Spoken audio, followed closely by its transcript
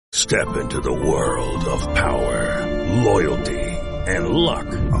Step into the world of power, loyalty, and luck.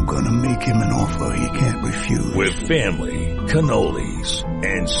 I'm gonna make him an offer he can't refuse. With family, cannolis,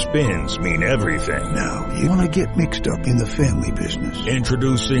 and spins mean everything. Now, you wanna get mixed up in the family business.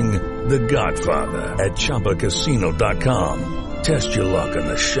 Introducing The Godfather at ChumbaCasino.com. Test your luck in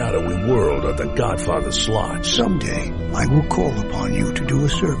the shadowy world of The Godfather slot. Someday, I will call upon you to do a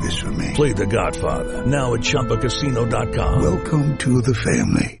service for me. Play The Godfather, now at ChumbaCasino.com. Welcome to the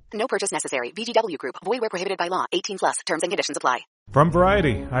family. No purchase necessary. VGW Group. Void where prohibited by law. 18 plus. Terms and conditions apply. From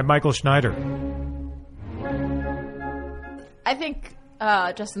Variety, I'm Michael Schneider. I think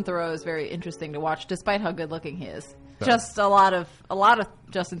Justin Theroux is very interesting to watch, despite how good looking he is. Just a lot of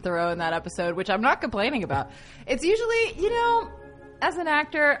Justin Theroux in that episode, which I'm not complaining about. It's usually, as an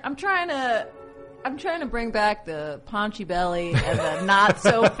actor, I'm trying to bring back the paunchy belly and the not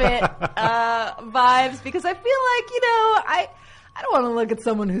so fit vibes, because I feel like I don't want to look at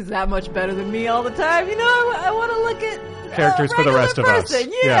someone who's that much better than me all the time. I want to look at characters for the rest of us.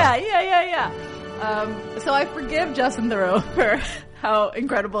 Yeah. So I forgive Justin Theroux for how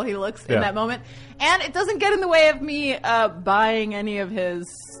incredible he looks in that moment. And it doesn't get in the way of me buying any of his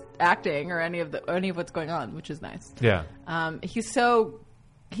acting or any of what's going on, which is nice. Yeah. He's so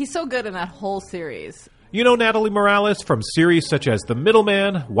good in that whole series. You know Natalie Morales from series such as The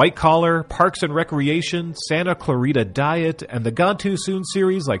Middleman, White Collar, Parks and Recreation, Santa Clarita Diet, and the Gone Too Soon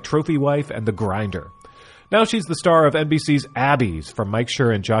series like Trophy Wife and The Grinder. Now she's the star of NBC's Abby's from Mike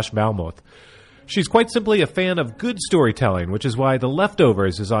Schur and Josh Malmuth. She's quite simply a fan of good storytelling, which is why The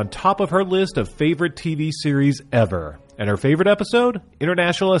Leftovers is on top of her list of favorite TV series ever. And her favorite episode?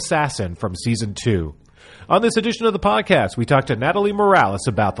 International Assassin from Season 2. On this edition of the podcast, we talk to Natalie Morales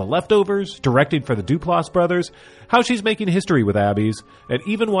about The Leftovers, directing for the Duplass brothers, how she's making history with Abby's, and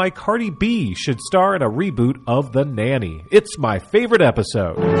even why Cardi B should star in a reboot of The Nanny. It's my favorite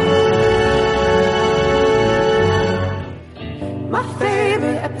episode. My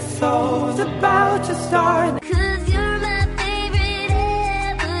favorite episode's about to start. 'Cause you're my favorite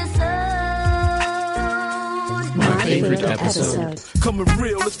episode. My favorite episode. Coming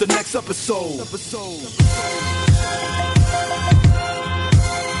real, it's the next episode.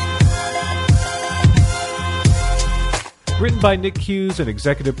 Written by Nick Hughes and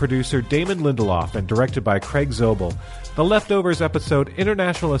executive producer Damon Lindelof and directed by Craig Zobel, The Leftovers episode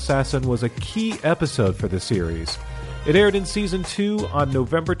International Assassin was a key episode for the series. It aired in Season 2 on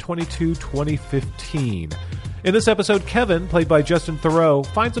November 22, 2015. In this episode, Kevin, played by Justin Theroux,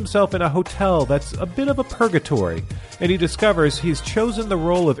 finds himself in a hotel that's a bit of a purgatory, and he discovers he's chosen the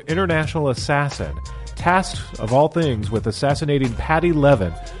role of international assassin, tasked, of all things, with assassinating Patty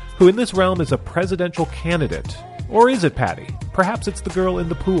Levin, who in this realm is a presidential candidate. Or is it Patty? Perhaps it's the girl in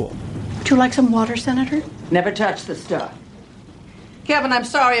the pool. Would you like some water, Senator? Never touch the stuff. Kevin, I'm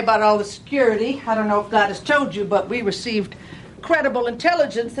sorry about all the security. I don't know if God has told you, but we received credible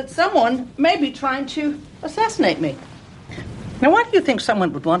intelligence that someone may be trying to assassinate me. Now, why do you think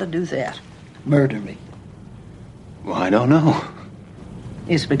someone would want to do that? Murder me? Well, I don't know.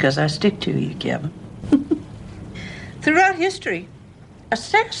 It's because I stick to you, Kevin. Throughout history,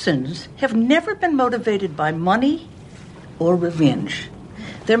 assassins have never been motivated by money or revenge.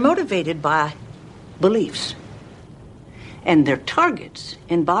 They're motivated by beliefs. And their targets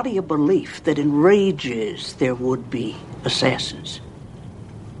embody a belief that enrages their would-be assassins.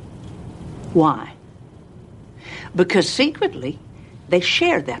 Why? Because secretly, they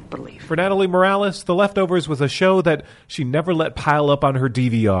share that belief. For Natalie Morales, The Leftovers was a show that she never let pile up on her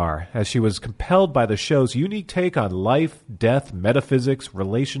DVR, as she was compelled by the show's unique take on life, death, metaphysics,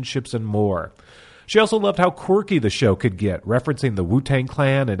 relationships, and more. She also loved how quirky the show could get, referencing the Wu-Tang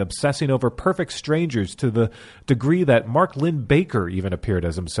Clan and obsessing over perfect strangers to the degree that Mark Lynn Baker even appeared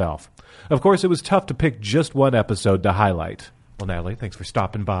as himself. Of course, it was tough to pick just one episode to highlight. Well, Natalie, thanks for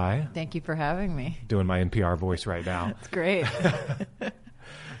stopping by. Thank you for having me. Doing my NPR voice right now. It's great.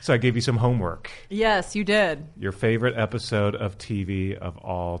 So I gave you some homework. Yes, you did. Your favorite episode of TV of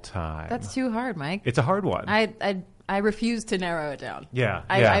all time. That's too hard, Mike. It's a hard one. I refuse to narrow it down. Yeah.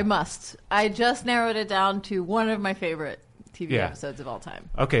 I must. I just narrowed it down to one of my favorite TV episodes of all time.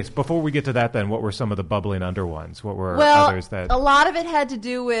 Okay, so before we get to that then, what were some of the bubbling under ones? What were others that... a lot of it had to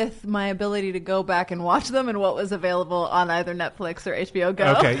do with my ability to go back and watch them and what was available on either Netflix or HBO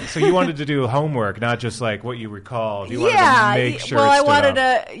Go. Okay, so you wanted to do homework, not just like what you recalled. You wanted to make sure it stood I wanted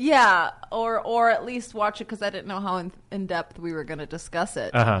up. to, or at least watch it because I didn't know how in depth we were going to discuss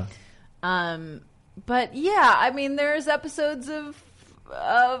it. Uh-huh. But yeah, I mean, there's episodes of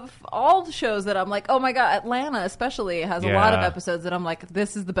all the shows that I'm like, oh my god, Atlanta especially has a lot of episodes that I'm like,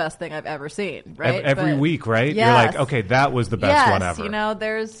 this is the best thing I've ever seen, right? Every week, right? Yes. You're like, okay, that was the best one ever. You know,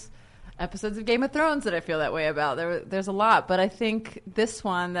 there's episodes of Game of Thrones that I feel that way about. There's a lot, but I think this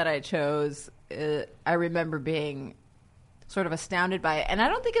one that I chose, I remember being sort of astounded by it. And I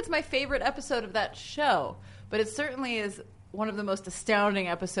don't think it's my favorite episode of that show, but it certainly is one of the most astounding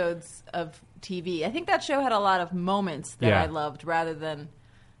episodes of TV. I think that show had a lot of moments that I loved rather than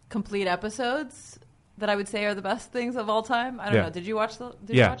complete episodes that I would say are the best things of all time. I don't know. Did you watch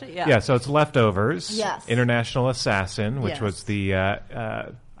you watch it? Yeah, so it's Leftovers. Yes. International Assassin, which was the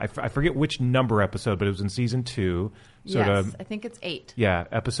I forget which number episode, but it was in season 2. I think it's 8. Yeah,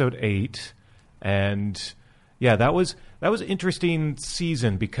 episode 8. And yeah, that was an interesting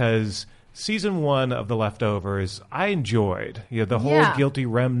season because season 1 of The Leftovers, I enjoyed. You know, the whole Guilty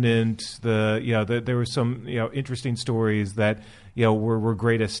Remnant. There were some interesting stories that were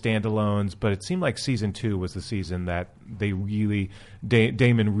great as standalones. But it seemed like season 2 was the season that they really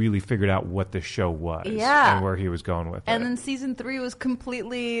Damon really figured out what the show was and where he was going with it. And then season 3 was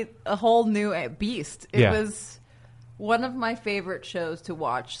completely a whole new beast. It was one of my favorite shows to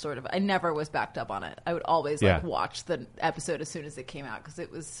watch, sort of. I never was backed up on it. I would always watch the episode as soon as it came out because it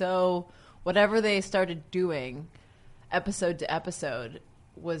was so... Whatever they started doing episode to episode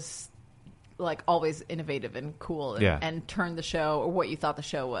was like always innovative and cool and turned the show, or what you thought the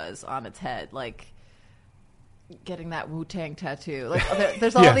show was, on its head. Like getting that Wu-Tang tattoo. Like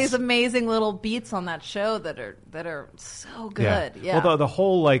there's all these amazing little beats on that show that are so good. Yeah. Well, the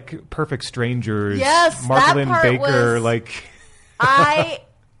whole like Perfect Strangers, yes, Margolin Baker, like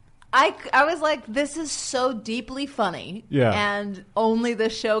I was like, this is so deeply funny, and only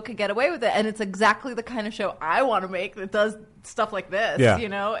this show could get away with it. And it's exactly the kind of show I want to make that does stuff like this. Yeah. You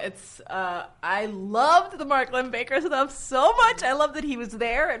know, it's I loved the Mark Lynn Baker stuff so much. I loved that he was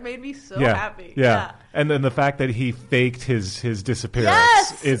there. It made me so happy. Yeah. And then the fact that he faked his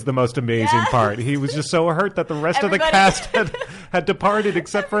disappearance is the most amazing part. He was just so hurt that the rest of the cast had departed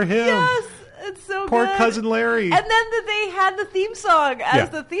except for him. Yes. It's so Poor good. cousin Larry. And then they had the theme song as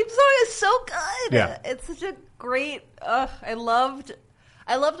the theme song is so good. Yeah. It's such a great I loved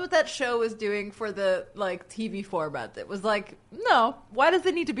what that show was doing for the like TV format. It was like, no, why does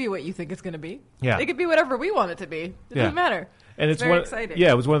it need to be what you think it's going to be? Yeah. It could be whatever we want it to be. It doesn't matter. And it's very exciting.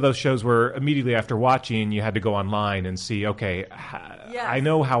 Yeah, it was one of those shows where immediately after watching, you had to go online and see, okay, I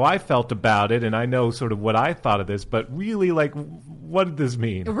know how I felt about it, and I know sort of what I thought of this, but really, like, what did this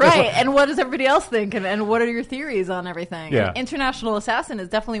mean? Right, and what does everybody else think, and what are your theories on everything? Yeah. And International Assassin is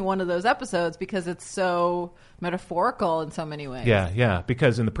definitely one of those episodes because it's so metaphorical in so many ways. Yeah,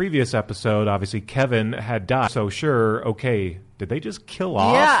 because in the previous episode, obviously, Kevin had died, so sure, okay, did they just kill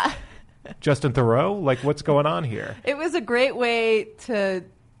off Justin Theroux? Like, what's going on here? It was a great way to...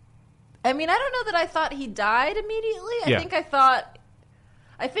 I mean, I don't know that I thought he died immediately.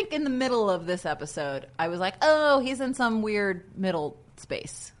 I think in the middle of this episode, I was like, oh, he's in some weird middle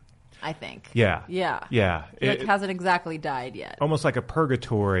space, I think. Yeah. It hasn't exactly died yet. Almost like a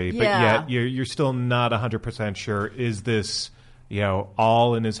purgatory, but yet you're still not 100% sure. Is this...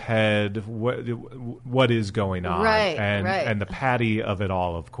 all in his head, what is going on, and the Patty of it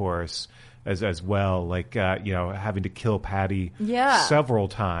all, of course, as well, like having to kill Patty several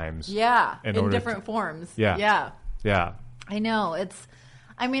times, in different forms, I know.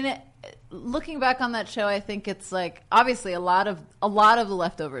 Looking back on that show, I think it's like obviously a lot of the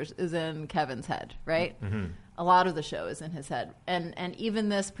Leftovers is in Kevin's head, right? Mm-hmm. A lot of the show is in his head, and even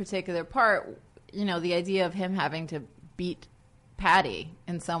this particular part, the idea of him having to beat Patty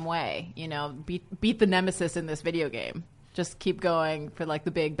in some way, beat the nemesis in this video game. Just keep going for like the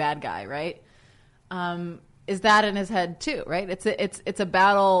big bad guy, right? Is that in his head too, right? It's a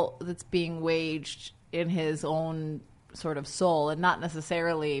battle that's being waged in his own sort of soul and not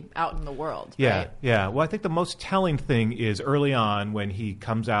necessarily out in the world. Right? Well, I think the most telling thing is early on when he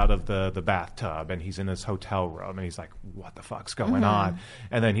comes out of the bathtub and he's in his hotel room and he's like, what the fuck's going on?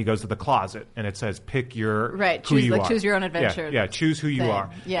 And then he goes to the closet and it says, pick your choose your own adventure. Yeah, choose who you are.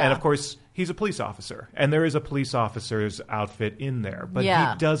 Yeah. And of course, he's a police officer and there is a police officer's outfit in there, but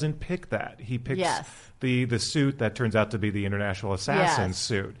he doesn't pick that. He picks the suit that turns out to be the International Assassin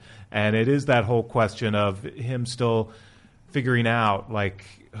suit. And it is that whole question of him still figuring out, like,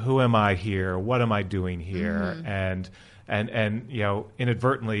 who am I here? What am I doing here? Mm-hmm. And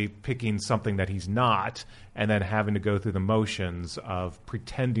inadvertently picking something that he's not and then having to go through the motions of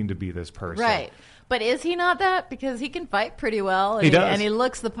pretending to be this person. Right. But is he not that? Because he can fight pretty well. And he does. And he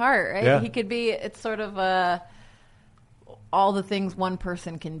looks the part, right? Yeah. He could be, it's sort of all the things one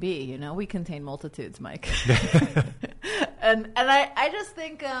person can be. We contain multitudes, Mike. and I just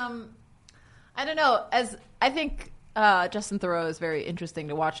think I don't know. I think Justin Theroux is very interesting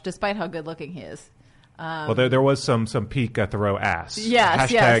to watch, despite how good looking he is. Well, there was some peak at Theroux ass.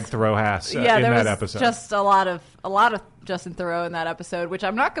 Yes, Hashtag Theroux ass in that episode. Just a lot of Justin Theroux in that episode, which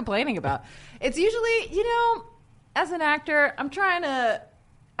I'm not complaining about. It's usually, as an actor, I'm trying to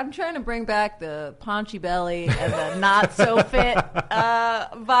bring back the paunchy belly and the not so fit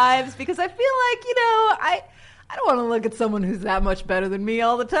vibes, because I feel like I don't want to look at someone who's that much better than me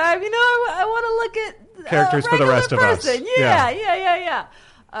all the time. I want to look at characters for the rest person. of us. Yeah.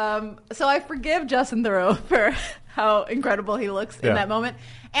 So I forgive Justin Theroux for how incredible he looks in that moment,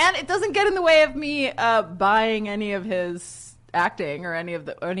 and it doesn't get in the way of me buying any of his acting or any of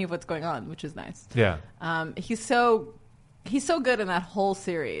what's going on, which is nice. Yeah. He's so good in that whole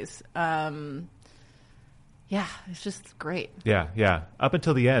series. Yeah, it's just great. Yeah. Up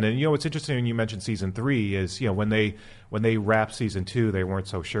until the end. And what's interesting when you mentioned season 3 is, when they wrapped season 2, they weren't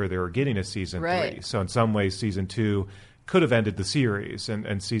so sure they were getting a season 3. So in some ways, season 2 could have ended the series,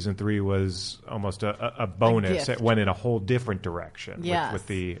 and season 3 was almost a bonus. It went in a whole different direction with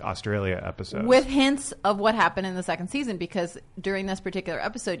the Australia episode. With hints of what happened in the second season, because during this particular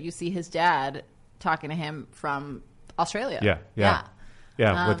episode, you see his dad talking to him from Australia.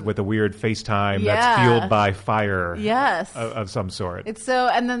 Yeah, with a weird FaceTime that's fueled by fire. Yes, of some sort. It's so,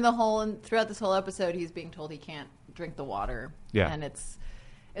 and then throughout this whole episode, he's being told he can't drink the water. Yeah, and it's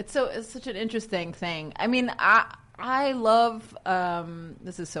such an interesting thing. I mean, I love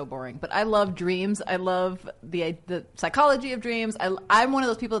this is so boring, but I love dreams. I love the psychology of dreams. I'm one of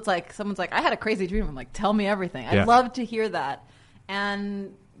those people that's like, someone's like, I had a crazy dream. I'm like, tell me everything. I love to hear that.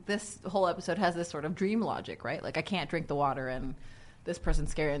 And this whole episode has this sort of dream logic, right? Like, I can't drink the water, and this person's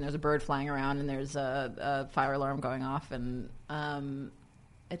scary, and there's a bird flying around, and there's a fire alarm going off, and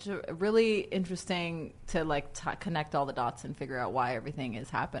it's really interesting to connect all the dots and figure out why everything is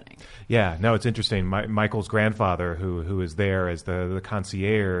happening. Yeah, no, it's interesting. Michael's grandfather, who is there as the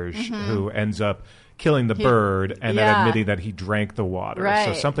concierge, who ends up killing the bird and then admitting that he drank the water. Right.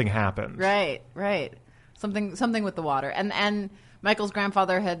 So something happened. Right. Something with the water, and Michael's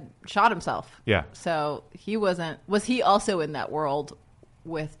grandfather had shot himself. Yeah. So he wasn't. Was he also in that world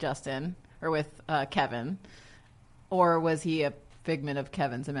with Justin or with Kevin, or was he a figment of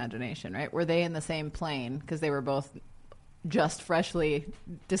Kevin's imagination? Right? Were they in the same plane because they were both just freshly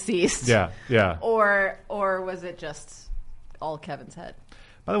deceased? Yeah. Or was it just all Kevin's head?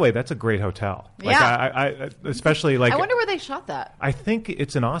 By the way, that's a great hotel. I Especially I wonder where they shot that. I think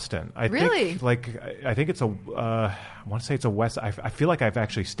it's in Austin. I think it's I want to say it's a West. I feel like I've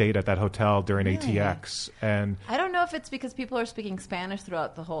actually stayed at that hotel during ATX, and I don't know if it's because people are speaking Spanish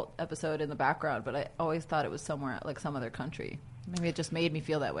throughout the whole episode in the background, but I always thought it was somewhere like some other country. Maybe it just made me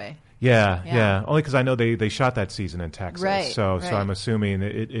feel that way. Yeah. Only because I know they shot that season in Texas, right, so I'm assuming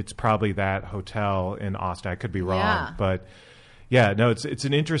it's probably that hotel in Austin. I could be wrong, but. Yeah, no, it's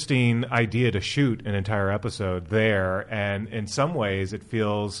an interesting idea to shoot an entire episode there, and in some ways it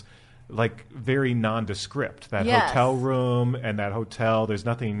feels like very nondescript. That hotel room and that hotel, there's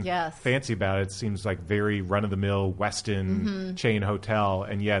nothing fancy about it. It seems like very run-of-the-mill Westin chain hotel,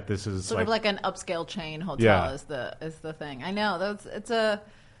 and yet this is sort of like an upscale chain hotel is the thing. I know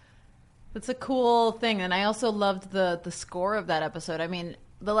it's a cool thing, and I also loved the score of that episode. I mean,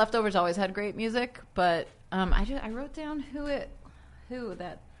 The Leftovers always had great music, but I wrote down who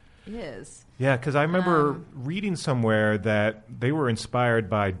that is. Yeah, because I remember reading somewhere that they were inspired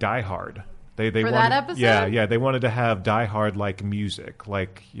by Die Hard. They wanted, that episode? Yeah, they wanted to have Die Hard like music,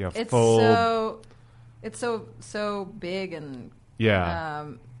 like it's full. It's so big and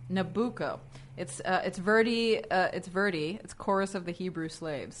Nabucco. It's Verdi. It's Verdi. It's Chorus of the Hebrew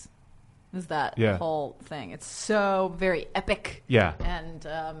Slaves. Is that whole thing? It's so very epic. Yeah, and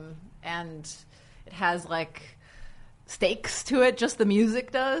it has like stakes to it, just the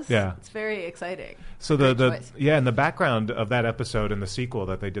music does. Yeah, it's very exciting. So and the background of that episode and the sequel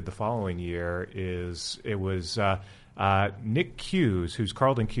that they did the following year was Nick Cuse, who's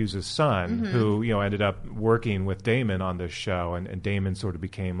Carlton Cuse' son, who ended up working with Damon on this show, and Damon sort of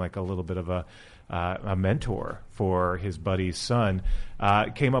became like a little bit of a mentor for his buddy's son.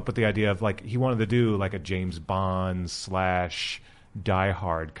 Came up with the idea of like he wanted to do like a James Bond / Die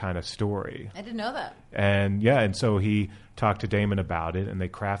Hard kind of story. I didn't know that. And so he talked to Damon about it, and they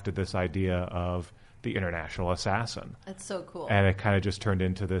crafted this idea of the international assassin. That's so cool. And it kind of just turned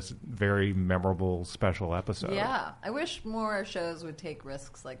into this very memorable special episode. Yeah. I wish more shows would take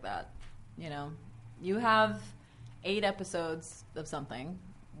risks like that. You have 8 episodes of something.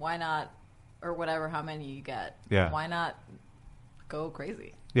 Why not, or whatever, how many you get. Yeah. Why not go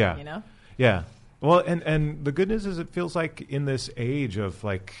crazy? Yeah. Yeah. Well, and the good news is it feels like in this age of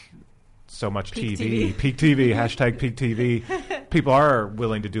like so much Peak TV, TV. peak TV, hashtag peak TV, people are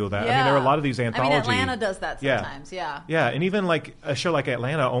willing to do that. I mean, there are a lot of these anthology. Atlanta does that sometimes, yeah. Yeah, and even like a show like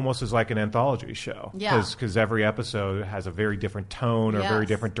Atlanta almost is like an anthology show. Yeah. Because every episode has a very different tone or very Yes.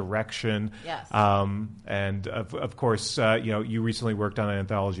 different direction. Yes. And of course, you recently worked on an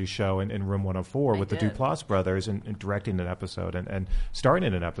anthology show in Room 104 with the did. Duplass brothers and directing an episode and starring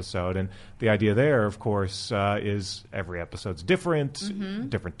in an episode. And the idea there, of course, is every episode's different,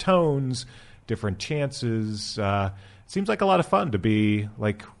 different tones, different chances. Seems like a lot of fun to be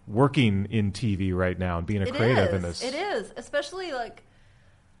like working in TV right now and being a creative in this. It is, especially like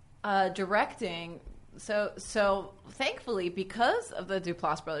directing. So thankfully, because of the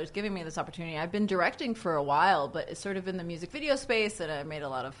Duplass brothers giving me this opportunity, I've been directing for a while, but it's sort of in the music video space, and I made a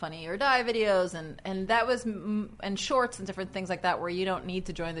lot of Funny or Die videos, and that was and shorts and different things like that, where you don't need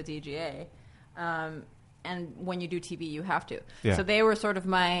to join the DGA, and when you do TV, you have to. Yeah. So they were sort of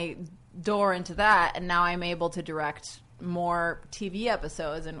my door into that, and now I'm able to direct more TV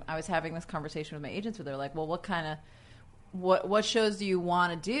episodes. And I was having this conversation with my agents where they're like, well, what shows do you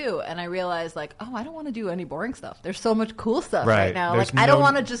want to do? And I realized, like, oh, I don't want to do any boring stuff. There's so much cool stuff right now. There's I don't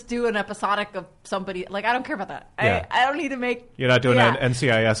want to just do an episodic of somebody. Like, I don't care about that. Yeah. I don't need to make. You're not doing yeah. an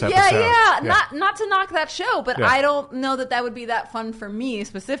NCIS episode. Yeah. Not to knock that show, but Yeah. I don't know that would be that fun for me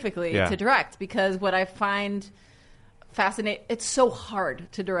specifically Yeah. to direct, because what I find fascinating, it's so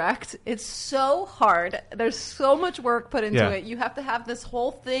hard to direct. It's so hard. There's so much work put into it. You have to have this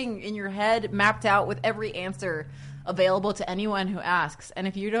whole thing in your head mapped out with every answer available to anyone who asks. And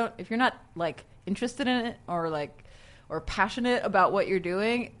if you're not like interested in it or passionate about what you're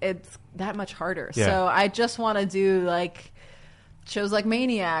doing, it's that much harder. Yeah. So I just want to do like shows like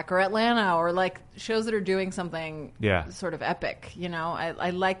Maniac or Atlanta, or like shows that are doing something sort of epic.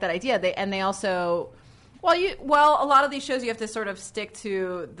 I like that idea. They also, a lot of these shows you have to sort of stick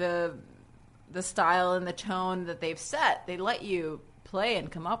to the style and the tone that they've set. They let you play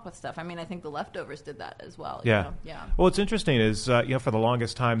and come up with stuff. I mean, I think The Leftovers did that as well. Yeah. You know? Yeah. Well, what's interesting is, for the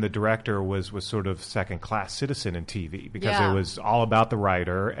longest time, the director was sort of second-class citizen in TV, because it was all about the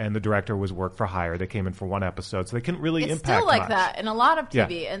writer, and the director was work for hire. They came in for one episode, so they couldn't really It's impact still like much. that in a lot of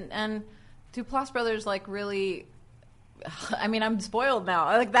TV. Yeah. And Duplass brothers, like, really... I mean, I'm spoiled now.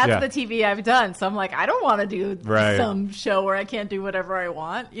 Like, that's the TV I've done. So I'm like, I don't want to do some show where I can't do whatever I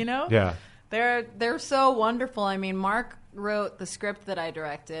want, Yeah. They're so wonderful. I mean, Mark wrote the script that I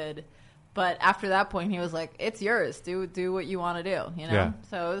directed, but after that point, he was like, "It's yours. Do what you want to do." Yeah.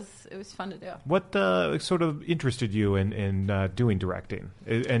 So it was fun to do. What sort of interested you in doing directing?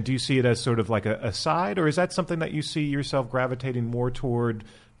 And do you see it as sort of like a side, or is that something that you see yourself gravitating more toward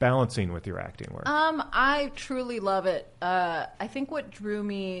balancing with your acting work? I truly love it. I think what drew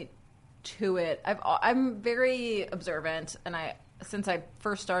me to it, I'm very observant, and since I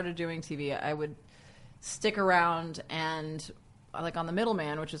first started doing TV, I would stick around and, like, on The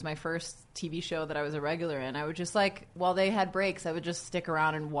Middleman, which was my first TV show that I was a regular in, I would just, like, while they had breaks, I would just stick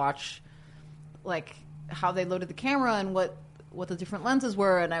around and watch, like, how they loaded the camera and what the different lenses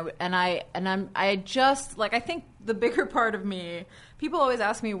were, I just, like, I think the bigger part of me, people always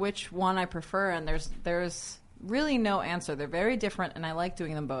ask me which one I prefer, and there's really no answer. They're very different, and I like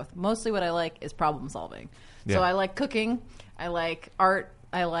doing them both. Mostly what I like is problem solving. Yeah. So I like cooking, I like art,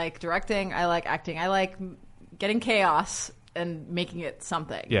 I like directing, I like acting, I like getting chaos and making it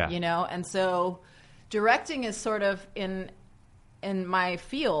something. Yeah. And so directing is sort of in my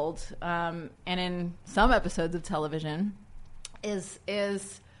field, and in some episodes of television is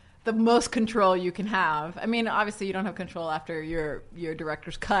the most control you can have. I mean, obviously you don't have control after your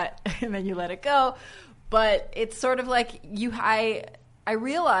director's cut and then you let it go, but it's sort of like I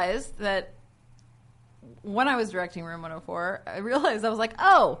realized that when I was directing Room 104, I realized I was like,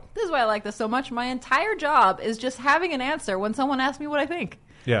 oh, this is why I like this so much. My entire job is just having an answer when someone asks me what I think.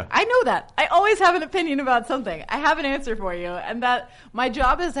 Yeah. I know that. I always have an opinion about something. I have an answer for you. And that my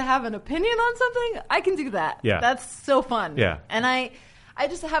job is to have an opinion on something. I can do that. Yeah. That's so fun. Yeah. And I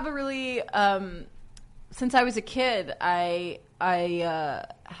just have a really, since I was a kid, I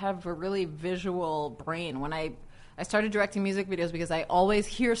have a really visual brain. When I started directing music videos because I always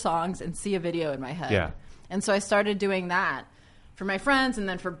hear songs and see a video in my head. Yeah. And so I started doing that for my friends, and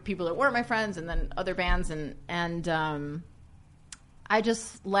then for people that weren't my friends, and then other bands, and I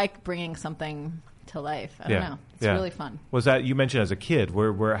just like bringing something to life. I don't know. It's really fun. Was that, you mentioned as a kid,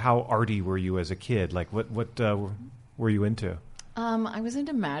 where how arty were you as a kid? Like what were you into? I was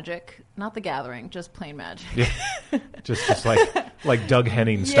into Magic, not The Gathering, just plain Magic. Yeah. just like Doug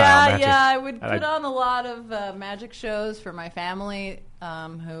Henning style Magic. Yeah, I would put on a lot of magic shows for my family,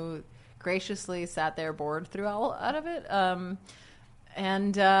 who graciously sat there bored through all out of it.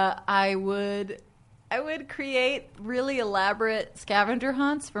 And I would create really elaborate scavenger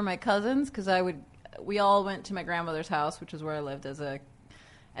hunts for my cousins because we all went to my grandmother's house, which is where I lived as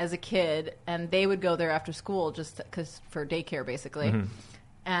a kid, and they would go there after school just for daycare basically.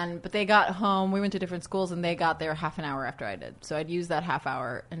 But they got home. We went to different schools, and they got there half an hour after I did. So I'd use that half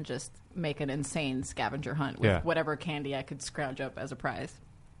hour and just make an insane scavenger hunt with whatever candy I could scrounge up as a prize.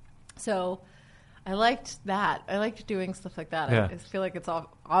 So I liked that. I liked doing stuff like that. I feel like it's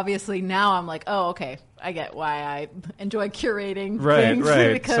obviously now I'm like, oh, okay, I get why I enjoy curating things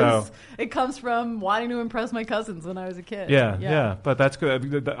because it comes from wanting to impress my cousins when I was a kid. Yeah. But that's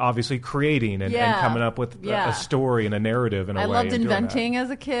good. Obviously, creating and coming up with a story and a narrative in a way. I loved inventing as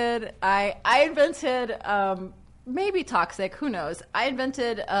a kid. I invented maybe toxic. Who knows? I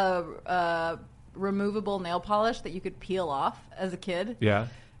invented a removable nail polish that you could peel off as a kid. Yeah.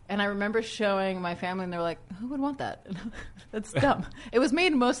 And I remember showing my family, and they're like, who would want that? That's dumb. It was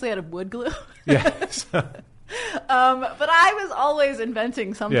made mostly out of wood glue. Yes. But I was always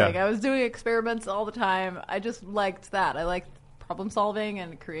inventing something. Yeah. I was doing experiments all the time. I just liked that. I liked problem solving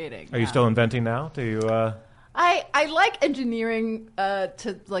and creating. Are you still inventing now? Do you... I like engineering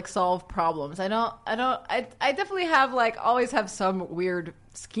to like solve problems. I definitely have always have some weird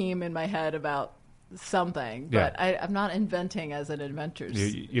scheme in my head about something, but I'm not inventing as an inventor.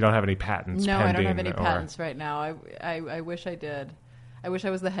 You don't have any patents? No, I don't have any patents right now. I wish I did. I wish I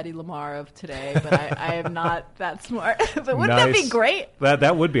was the Hedy Lamarr of today, but I am not that smart. But wouldn't that be great?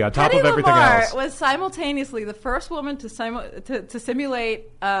 That would be on top Hedy of everything Lamarr else. Was simultaneously the first woman to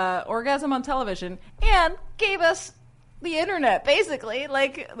simulate orgasm on television and gave us the internet, basically,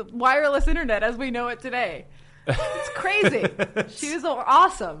 like wireless internet as we know it today. It's crazy. She was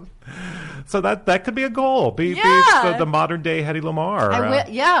awesome. So that could be a goal. Be the modern day Hedy Lamarr.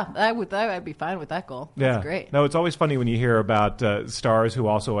 I'd be fine with that goal. Yeah. That's great. No, it's always funny when you hear about stars who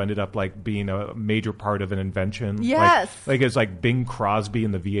also ended up being a major part of an invention. Yes. Like it's like Bing Crosby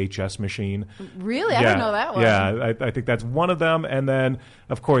and the VHS machine. Really? I didn't know that one. Yeah, I think that's one of them. And then,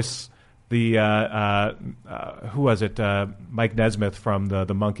 of course, the who was it? Mike Nesmith from the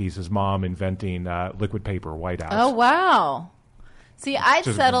Monkees, his mom inventing liquid paper whiteouts. Oh, wow. See, I'd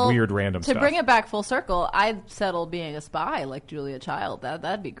settle weird random to stuff. bring it back full circle. I'd settle being a spy like Julia Child.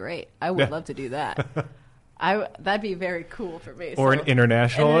 That'd be great. I would love to do that. That'd be very cool for me. Or an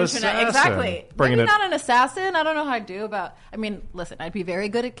international assassin. Exactly. Maybe not an assassin. I don't know how I'd do about... I mean, listen, I'd be very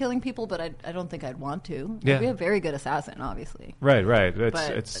good at killing people, but I don't think I'd want to. Yeah. I'd be a very good assassin, obviously. Right.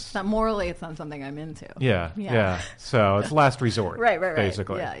 It's not morally, it's not something I'm into. Yeah. So it's last resort. Right.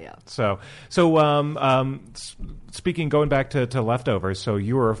 Basically. Yeah. So speaking, going back to Leftovers, so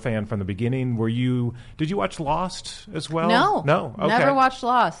you were a fan from the beginning. Did you watch Lost as well? No? Okay. Never watched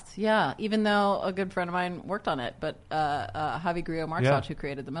Lost, yeah. Even though a good friend of mine worked on it, but Javi Grillo-Marxach, who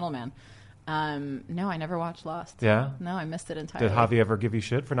created The Middleman. No, I never watched Lost. Yeah? No, I missed it entirely. Did Javi ever give you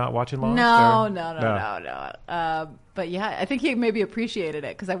shit for not watching Lost? No. But yeah, I think he maybe appreciated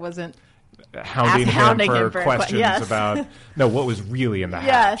it because I wasn't hounding him for questions about what was really in the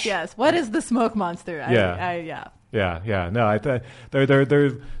hatch. Yes. What is the smoke monster? Yeah. No,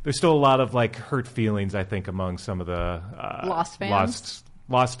 there's still a lot of hurt feelings, I think, among some of the Lost fans.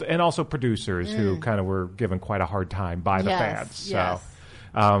 Lost, and also producers who kind of were given quite a hard time by the fans. Yes.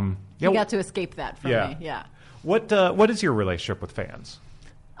 So, you got to escape that from me. Yeah. What is your relationship with fans?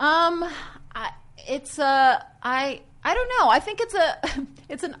 I don't know. I think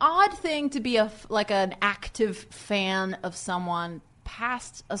it's an odd thing to be an active fan of someone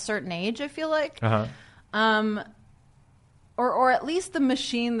past a certain age. I feel like, or at least the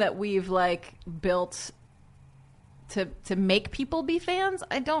machine that we've built to make people be fans,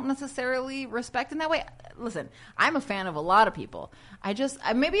 I don't necessarily respect in that way. Listen, I'm a fan of a lot of people.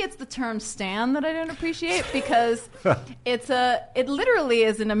 Maybe it's the term stan that I don't appreciate because it literally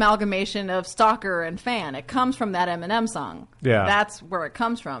is an amalgamation of stalker and fan. It comes from that Eminem song. Yeah. That's where it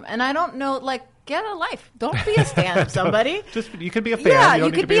comes from. And I don't know, get a life. Don't be a stan of somebody. You could be a fan. Yeah,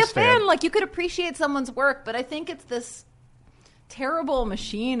 you could be a fan. You could appreciate someone's work, but I think it's this terrible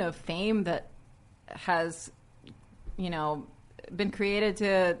machine of fame that has been created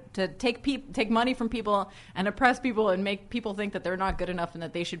to take money from people and oppress people and make people think that they're not good enough and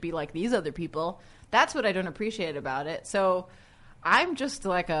that they should be like these other people. That's what I don't appreciate about it. So I'm just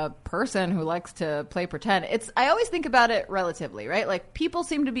a person who likes to play pretend. I always think about it relatively, right? People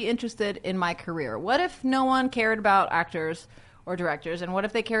seem to be interested in my career. What if no one cared about actors or directors? And what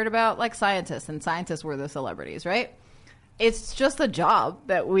if they cared about scientists and scientists were the celebrities, right? It's just a job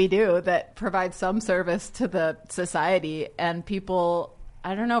that we do that provides some service to the society, and people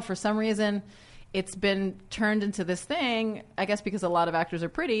I don't know, for some reason it's been turned into this thing, I guess because a lot of actors are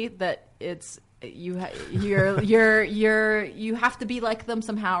pretty, that it's you have to be like them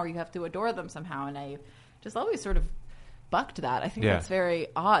somehow, or you have to adore them somehow, and I just always sort of bucked that. I think that's very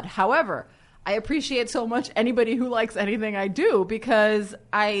odd. However, I appreciate so much anybody who likes anything I do, because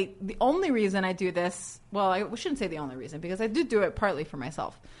the only reason I do this, well, I shouldn't say the only reason, because I did do it partly for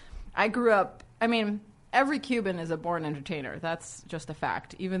myself. I grew up, I mean, every Cuban is a born entertainer. That's just a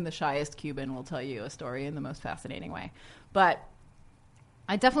fact. Even the shyest Cuban will tell you a story in the most fascinating way. But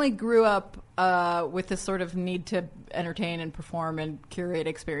I definitely grew up with this sort of need to entertain and perform and curate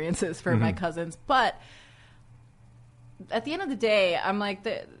experiences for my cousins. But at the end of the day, I'm like,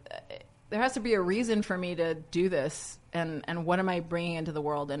 there has to be a reason for me to do this, and what am I bringing into the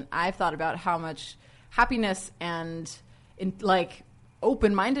world? And I've thought about how much happiness and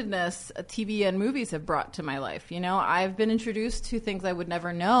open-mindedness TV and movies have brought to my life. You know, I've been introduced to things I would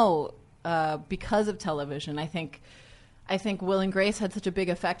never know because of television. I think Will and Grace had such a big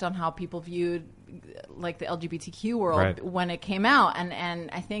effect on how people viewed like the LGBTQ world when it came out, and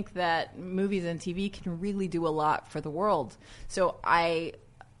I think that movies and TV can really do a lot for the world. So I'm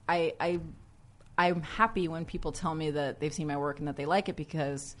happy when people tell me that they've seen my work and that they like it,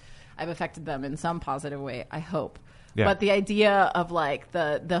 because I've affected them in some positive way, I hope. Yeah. But the idea of like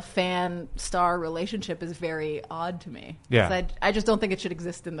the fan star relationship is very odd to me. Yeah. I just don't think it should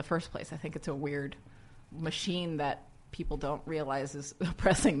exist in the first place. I think it's a weird machine that people don't realize is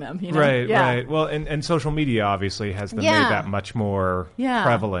oppressing them. You know? Right. Well, and social media obviously has made that much more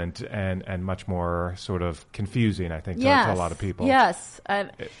prevalent and much more sort of confusing, I think, to a lot of people. Yes.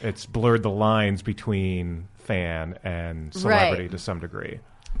 It's blurred the lines between fan and celebrity to some degree.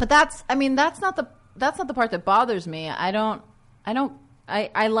 But that's not the part that bothers me. I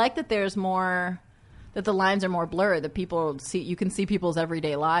like that there's more, that the lines are more blurred, that you can see people's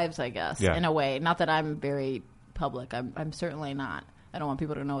everyday lives, I guess, in a way. Not that I'm very public. I'm certainly not. I don't want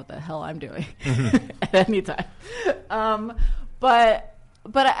people to know what the hell I'm doing at any time. But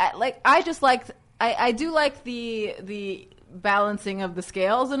I do like the balancing of the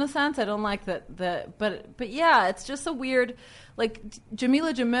scales in a sense. I don't like but yeah, it's just a weird, like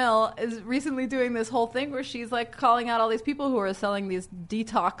Jamila Jamil is recently doing this whole thing where she's like calling out all these people who are selling these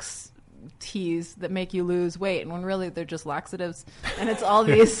detox teas that make you lose weight, and when really they're just laxatives, and it's all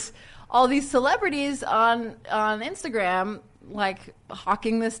these celebrities on Instagram like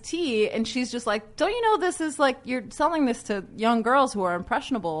hawking this tea, and she's just like, don't you know this is like, you're selling this to young girls who are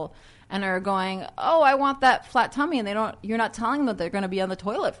impressionable and are going, oh, I want that flat tummy, and you're not telling them that they're going to be on the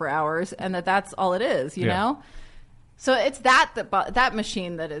toilet for hours and that's all it is, you know? So it's that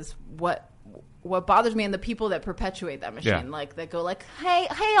machine that is what bothers me, and the people that perpetuate that machine, like that go like, hey,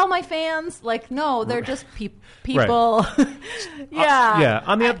 all my fans, like, no, they're just people. On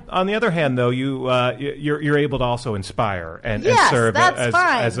the other hand, though, you're able to also inspire and serve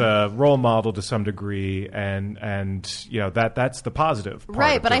as a role model to some degree, and you know that's the positive part.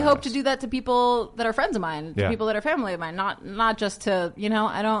 Right, but I hope to do that to people that are friends of mine, to people that are family of mine, not just to, you know,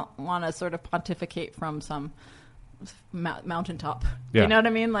 I don't want to sort of pontificate from some mountaintop. You know what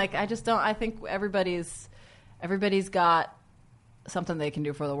I mean? Like, I just don't. I think everybody's got something they can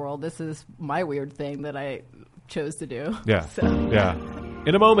do for the world. This is my weird thing that I chose to do.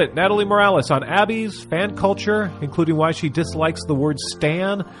 In a moment, Natalie Morales on Abby's fan culture, including why she dislikes the word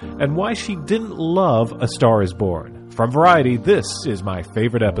stan and why she didn't love A Star Is Born. From Variety, this is My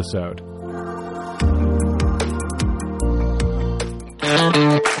Favorite Episode.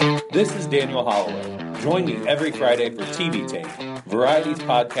 This is Daniel Holloway. Join me every Friday for TV Take, Variety's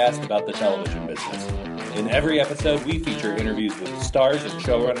podcast about the television business. In every episode, we feature interviews with stars and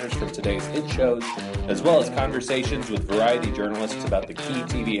showrunners from today's hit shows, as well as conversations with Variety journalists about the key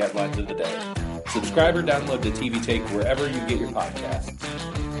TV headlines of the day. Subscribe or download the TV Take wherever you get your podcasts.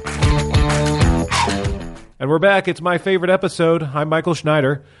 And we're back. It's My Favorite Episode. I'm Michael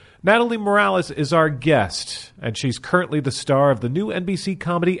Schneider. Natalie Morales is our guest, and she's currently the star of the new NBC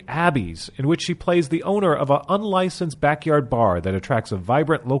comedy Abby's, in which she plays the owner of an unlicensed backyard bar that attracts a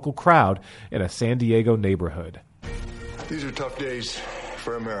vibrant local crowd in a San Diego neighborhood. These are tough days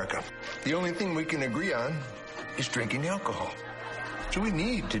for America. The only thing we can agree on is drinking alcohol. So we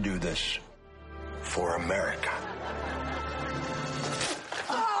need to do this for America.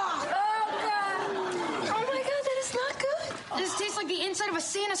 This tastes like the inside of a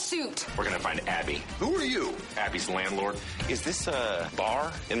Santa suit. We're gonna find Abby. Who are you? Abby's landlord. Is this a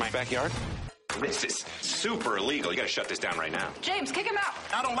bar in my backyard? This is super illegal. You gotta shut this down right now. James, kick him out.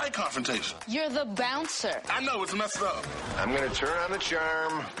 I don't like confrontation. You're the bouncer. I know, it's messed up. I'm gonna turn on the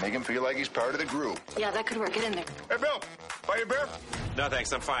charm, make him feel like he's part of the group. Yeah, that could work. Get in there. Hey, Bill, buy you a beer? No,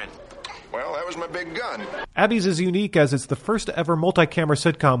 thanks. I'm fine. Well, that was my big gun. Abby's is unique as it's the first ever multi-camera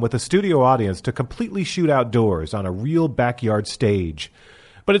sitcom with a studio audience to completely shoot outdoors on a real backyard stage.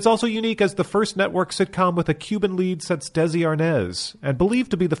 But it's also unique as the first network sitcom with a Cuban lead since Desi Arnaz, and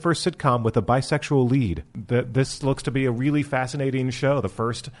believed to be the first sitcom with a bisexual lead. This looks to be a really fascinating show, the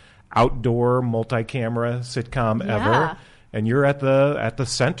first outdoor multi-camera sitcom ever. And you're at the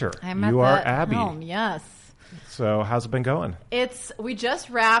center. You are Abby. Helm, yes. So how's it been going? We just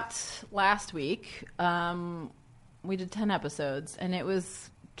wrapped last week. We did 10 episodes, and it was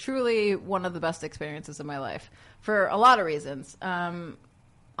truly one of the best experiences of my life for a lot of reasons.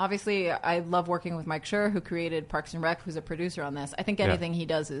 Obviously, I love working with Mike Schur, who created Parks and Rec, who's a producer on this. I think anything he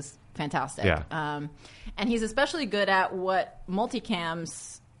does is fantastic. Yeah. And he's especially good at what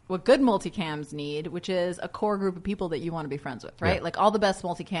good multicams need, which is a core group of people that you want to be friends with, right? Yeah. Like all the best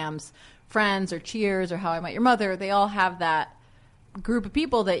multicams, Friends or Cheers or How I Met Your Mother, they all have that group of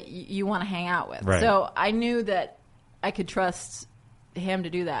people that you want to hang out with. Right. So I knew that I could trust him to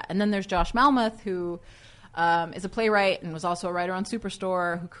do that. And then there's Josh Malmuth, who is a playwright and was also a writer on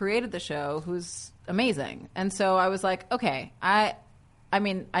Superstore, who created the show, who's amazing. And so I was like, okay, I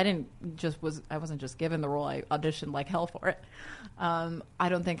wasn't just given the role. I auditioned like hell for it. I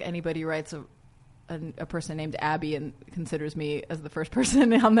don't think anybody writes a person named Abby and considers me as the first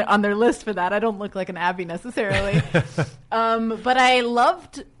person on their list for that. I don't look like an Abby necessarily. But I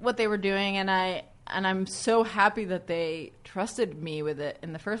loved what they were doing, and I'm so happy that they trusted me with it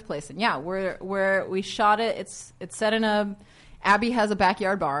in the first place. And yeah, we shot it. It's set in Abby has a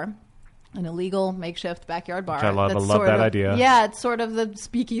backyard bar, an illegal makeshift backyard bar. Which I love. I love that idea. Yeah, it's sort of the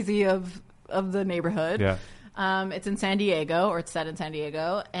speakeasy of the neighborhood. Yeah. It's in San Diego, or it's set in San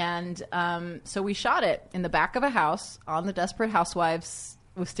Diego. And so we shot it in the back of a house on the Desperate Housewives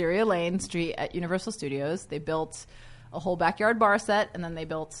Wisteria Lane Street at Universal Studios. They built a whole backyard bar set, and then they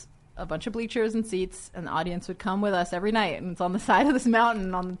built a bunch of bleachers and seats, and the audience would come with us every night. And it's on the side of this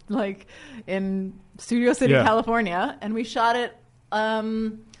mountain in Studio City, California. And we shot it.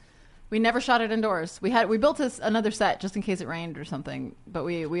 We never shot it indoors. We built another set just in case it rained or something, but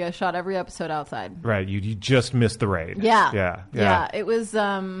we shot every episode outside. Right. You just missed the rain. Yeah. It was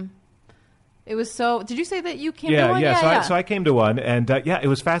so. Did you say that you came to one? So I came to one, and it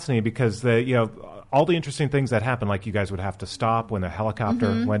was fascinating because all the interesting things that happened, like you guys would have to stop when a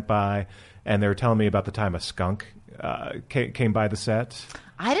helicopter went by, and they were telling me about the time a skunk came by the set.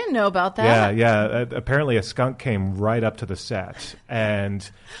 I didn't know about that. Yeah. Apparently, a skunk came right up to the set, and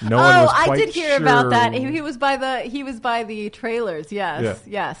no one was quite sure. I did hear about that. He was by the trailers.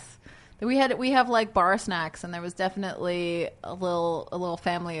 Yes. We have like bar snacks, and there was definitely a little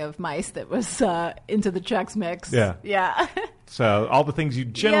family of mice that was into the Chex Mix. Yeah. So all the things you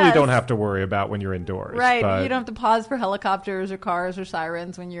generally don't have to worry about when you're indoors. Right. You don't have to pause for helicopters or cars or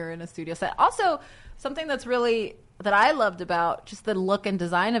sirens when you're in a studio set. Also, something that I loved about just the look and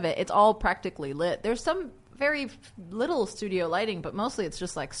design of it, it's all practically lit. There's some very little studio lighting, but mostly it's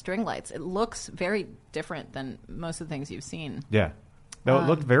just like string lights. It looks very different than most of the things you've seen. Yeah. No, it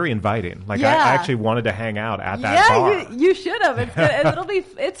looked very inviting. I actually wanted to hang out at that bar. Yeah, you should have.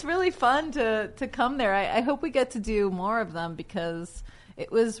 It's really fun to come there. I hope we get to do more of them because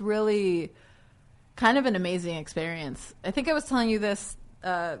it was really kind of an amazing experience. I think I was telling you this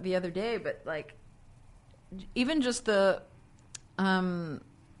the other day, but even just the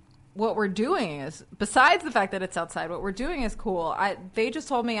what we're doing is, besides the fact that it's outside, what we're doing is cool. They just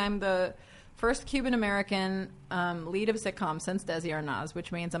told me I'm the first Cuban American lead of a sitcom since Desi Arnaz,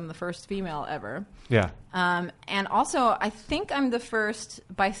 which means I'm the first female ever. Yeah. And also, I think I'm the first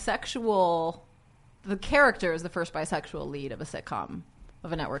bisexual. The character is the first bisexual lead of a sitcom,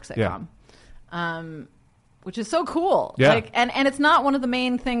 of a network sitcom. Yeah. Which is so cool. Yeah. And it's not one of the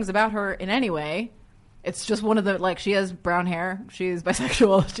main things about her in any way. It's just one of the, she has brown hair, she's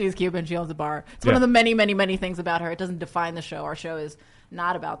bisexual, she's Cuban, she owns a bar. It's one of the many, many, many things about her. It doesn't define the show. Our show is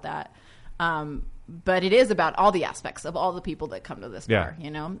not about that. But it is about all the aspects of all the people that come to this bar,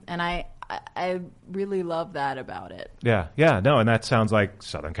 And I really love that about it. Yeah. No, and that sounds like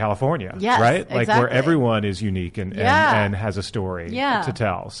Southern California, yes, right? Exactly. Where everyone is unique and has a story to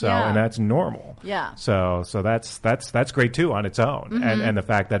tell. So, and that's normal. Yeah. So that's great too on its own. Mm-hmm. And the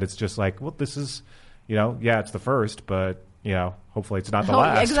fact that it's just this is, it's the first, but hopefully it's not the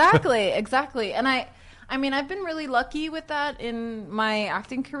last. Exactly. And I've been really lucky with that in my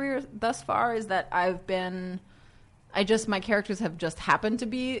acting career thus far, is that I've been my characters have just happened to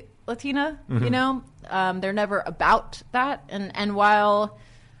be Latina, you know? They're never about that. And while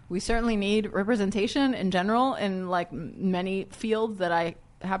we certainly need representation in general in like many fields that I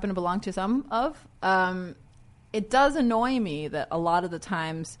happen to belong to some of, it does annoy me that a lot of the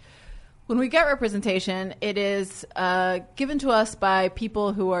times when we get representation, it is given to us by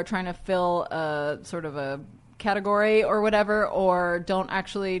people who are trying to fill a sort of a category or whatever, or don't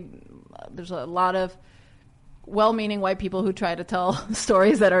actually. There's a lot of well-meaning white people who try to tell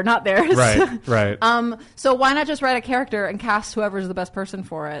stories that are not theirs. Right. So why not just write a character and cast whoever's the best person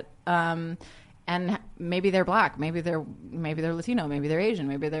for it? And maybe they're black, maybe they're Latino, maybe they're Asian,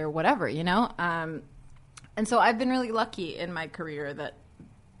 maybe they're whatever, you know. And so I've been really lucky in my career that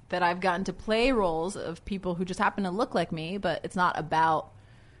I've gotten to play roles of people who just happen to look like me, but it's not about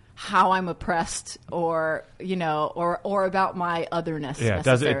how I'm oppressed or, you know, or about my otherness. Yeah,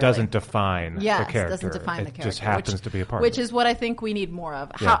 it doesn't define the character. It doesn't define the character. It just happens to be a part which of it. is what I think we need more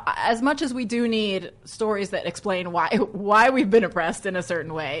of. Yeah. As much as we do need stories that explain why we've been oppressed in a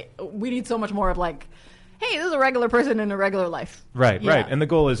certain way, we need so much more of like, hey, this is a regular person in a regular life. Right. And the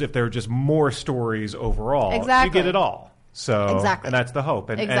goal is if there are just more stories overall, you get it all. So, and that's the hope.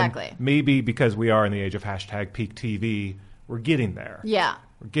 And maybe because we are in the age of hashtag peak TV, we're getting there. Yeah.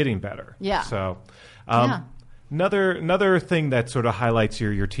 We're getting better. Yeah. So, another thing that sort of highlights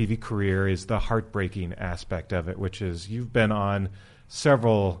your TV career is the heartbreaking aspect of it, which is you've been on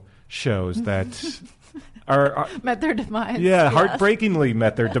several shows that are met their demise. Yeah, heartbreakingly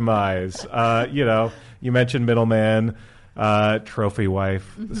met their demise. You know, you mentioned Middleman. Trophy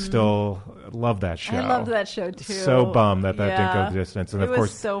Wife, still love that show. I loved that show too. So bummed that didn't go the distance. And it of course,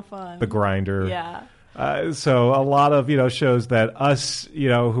 was so fun. The Grinder. Yeah. So a lot of shows that us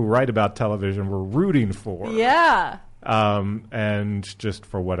who write about television were rooting for. Yeah. And just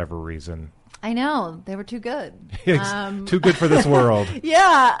for whatever reason. I know they were too good. Too good for this world.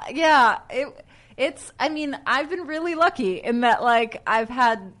 Yeah. It's. I mean, I've been really lucky in that. Like,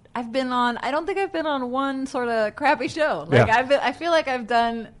 I've been on. I don't think I've been on one sort of crappy show. Like I feel like I've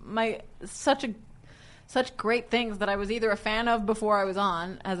done such great things that I was either a fan of before I was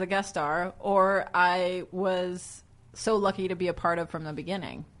on as a guest star, or I was so lucky to be a part of from the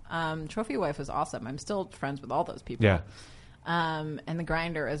beginning. Trophy Wife was awesome. I'm still friends with all those people. Yeah. And The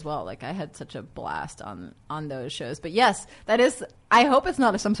Grinder as well. Like, I had such a blast on those shows. But yes, that is. I hope it's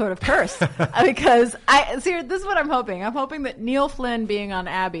not some sort of curse because this is what I'm hoping. I'm hoping that Neil Flynn being on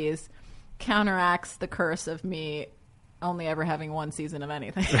Abby's counteracts the curse of me only ever having one season of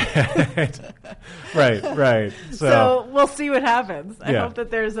anything. Right. So we'll see what happens. I hope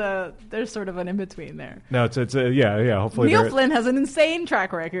that there's sort of an in between there. No, it's hopefully Neil Flynn has an insane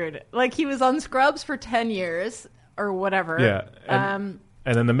track record. Like, he was on Scrubs for 10 years or whatever. Yeah.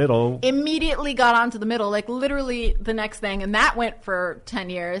 And in the middle, immediately got onto the middle, like literally the next thing, and that went for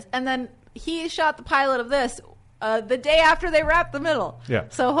 10 years. And then he shot the pilot of this the day after they wrapped the middle. Yeah.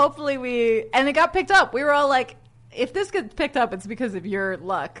 So hopefully and it got picked up. We were all like, if this gets picked up, it's because of your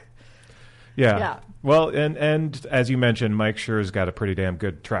luck. Yeah. Well, and as you mentioned, Mike Schur's got a pretty damn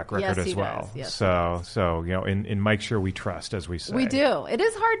good track record as well. Yes, so in Mike Schur we trust, as we say. We do. It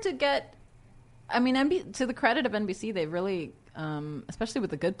is hard to get. I mean, to the credit of NBC, they really, especially with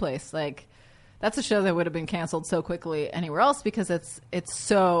The Good Place, like, that's a show that would have been canceled so quickly anywhere else because it's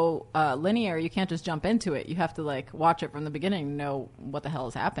so linear. You can't just jump into it. You have to like watch it from the beginning and know what the hell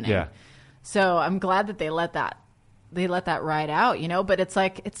is happening. Yeah. So I'm glad that they let that ride out, but it's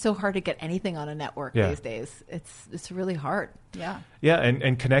like, it's so hard to get anything on a network these days. It's really hard. Yeah. Yeah.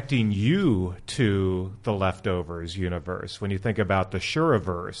 And connecting you to the Leftovers universe, when you think about the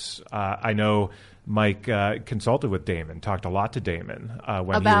Schuriverse, I know Mike consulted with Damon, talked a lot to Damon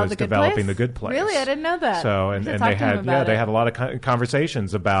when about he was developing The Good Place. Really? I didn't know that. So, and they had a lot of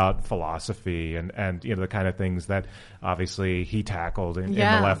conversations about philosophy and the kind of things that obviously he tackled in the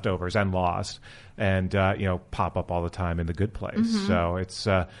Leftovers and Lost, and pop up all the time in The Good Place. Mm-hmm. So it's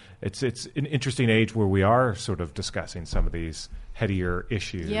an interesting age where we are sort of discussing some of these headier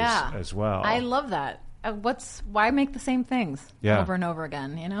issues as well. I love that. Why make the same things over and over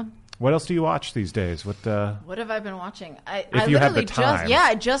again? What else do you watch these days? What have I been watching? If you have the time.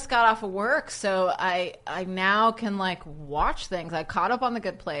 I just got off of work, so I now can like watch things. I caught up on The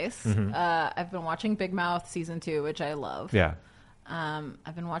Good Place. Mm-hmm. I've been watching Big Mouth season 2, which I love. Yeah.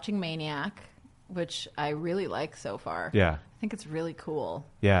 I've been watching Maniac, which I really like so far. Yeah. I think it's really cool.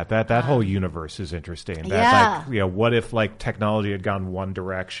 Yeah, that whole universe is interesting. What if like technology had gone one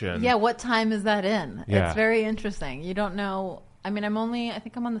direction? Yeah, what time is that in? Yeah. It's very interesting. You don't know. I mean, I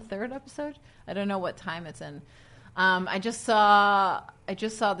think I'm on the 3rd episode. I don't know what time it's in. I just saw, this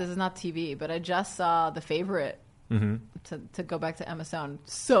is not TV, but I just saw The Favorite To go back to Emma Stone,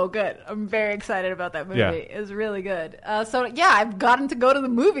 so good. I'm very excited about that movie. Yeah. It was really good. So yeah, I've gotten to go to the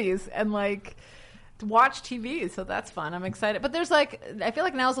movies and like to watch TV, so that's fun. I'm excited. But there's like, I feel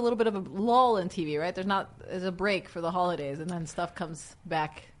like now's a little bit of a lull in TV, right? There's a break for the holidays, and then stuff comes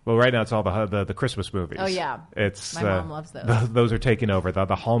back. Well, right now it's all the Christmas movies. Oh yeah, it's my mom loves those. Those are taking over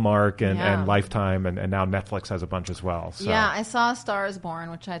the Hallmark and Lifetime, and now Netflix has a bunch as well. So. Yeah, I saw Star is Born,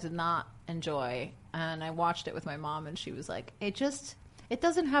 which I did not enjoy, and I watched it with my mom, and she was like, "It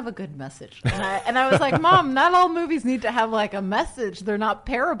doesn't have a good message." And I was like, "Mom, not all movies need to have like a message. They're not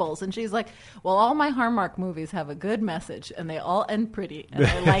parables." And she's like, "Well, all my Hallmark movies have a good message, and they all end pretty, and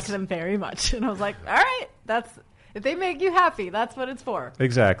I like them very much." And I was like, "All right, if they make you happy, that's what it's for."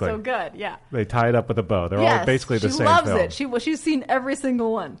 Exactly. So good, yeah. They tie it up with a bow. They're all basically the same film. She loves it. She's seen every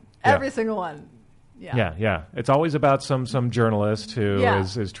single one. Every single one. Yeah. It's always about some journalist who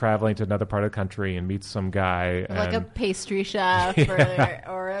is traveling to another part of the country and meets some guy. Like a pastry chef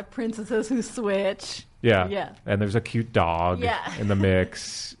or a princesses who switch. Yeah. And there's a cute dog in the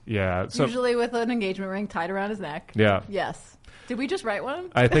mix. Yeah. So, usually with an engagement ring tied around his neck. Yeah. Yes. Did we just write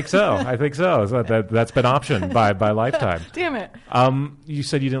one? I think so. So that's been optioned by Lifetime. Damn it. You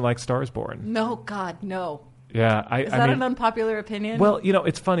said you didn't like Star is Born. No, God, no. Yeah, Is that an unpopular opinion? Well,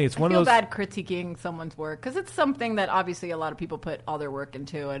 it's funny. It's one of those. I feel bad critiquing someone's work because it's something that obviously a lot of people put all their work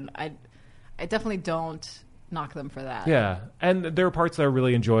into, and I definitely don't knock them for that. Yeah, and there are parts that are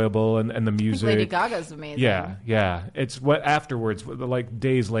really enjoyable, and the music. I think Lady Gaga's amazing. Yeah. It's what afterwards, like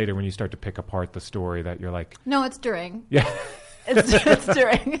days later, when you start to pick apart the story, that you're like, no, it's during. Yeah, it's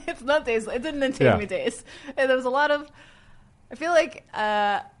during. It's not days. It didn't take me days. And there was a lot of. I feel like.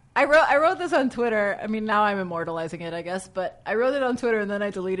 I wrote this on Twitter. I mean, now I'm immortalizing it, I guess. But I wrote it on Twitter and then I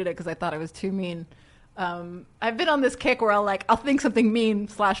deleted it because I thought it was too mean. I've been on this kick where I'll think something mean /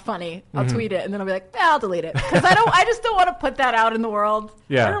 funny. I'll tweet it and then I'll be like, I'll delete it because I just don't want to put that out in the world.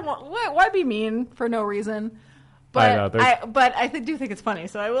 Yeah. I don't want, why be mean for no reason? But I do think it's funny,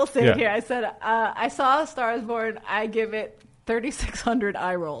 so I will say it here. I said I saw A Star Is Born. I give it 3,600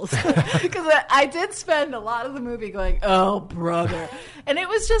 eye rolls because I did spend a lot of the movie going, oh brother, and it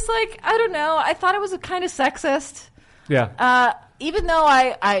was just like, I don't know, I thought it was a kind of sexist. Even though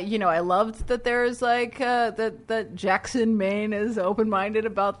I loved that there's like that Jackson Maine is open-minded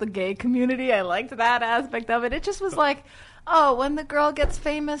about the gay community. I liked that aspect of it. It just was like, oh, when the girl gets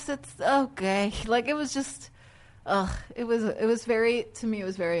famous, it's okay. Like it was just. It was very, to me, it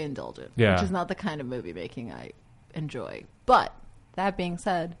was very indulgent, which is not the kind of movie making I enjoy. But that being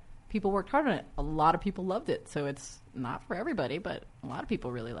said, people worked hard on it. A lot of people loved it, so it's not for everybody, but a lot of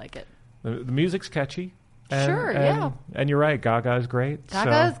people really like it. The music's catchy. And you're right. Gaga is great.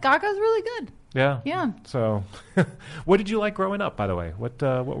 Gaga's really good. Yeah. So, what did you like growing up, by the way? What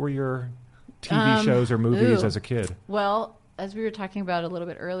were your TV shows or movies as a kid? Well, as we were talking about a little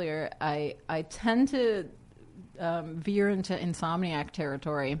bit earlier, I tend to veer into insomniac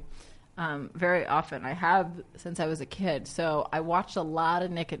territory very often. I have since I was a kid. So I watched a lot of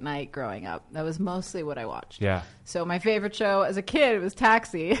Nick at Night growing up. That was mostly what I watched. Yeah. So my favorite show as a kid was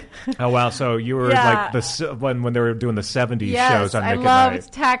Taxi. Oh, wow. So you were like when they were doing the 70s shows on Nick at Night. I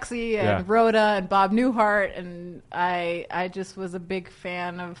loved Taxi and Rhoda and Bob Newhart. And I just was a big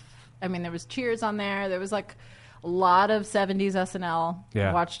fan of, I mean, there was Cheers on there. There was like a lot of 70s SNL.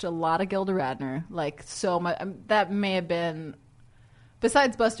 Yeah. Watched a lot of Gilda Radner. Like so much. That may have been...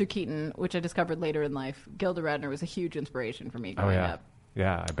 Besides Buster Keaton, which I discovered later in life, Gilda Radner was a huge inspiration for me growing up.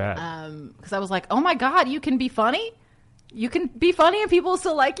 Yeah, I bet. Because I was like, oh my God, you can be funny? You can be funny and people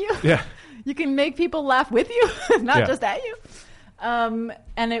still like you? Yeah. You can make people laugh with you, not just at you.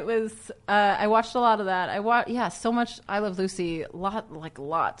 And it was, I watched a lot of that. So much I Love Lucy,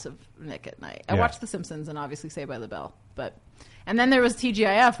 lots of Nick at Night. I watched The Simpsons and obviously Saved by the Bell. And then there was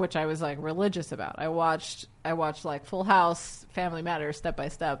TGIF, which I was like religious about. I watched like Full House, Family Matters, Step by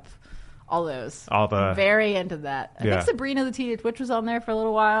Step, all those. Very into that. I think Sabrina the Teenage Witch was on there for a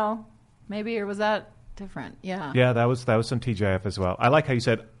little while, maybe, or was that different? Yeah. Yeah, that was some TGIF as well. I like how you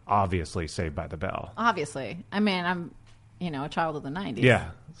said obviously Saved by the Bell. Obviously, I mean I'm, a child of the 90s. Yeah.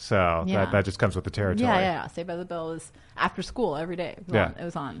 So that just comes with the territory. Yeah. Saved by the Bell was after school every day. It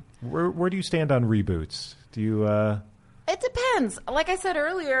was on. Where do you stand on reboots? Do you? It depends. Like I said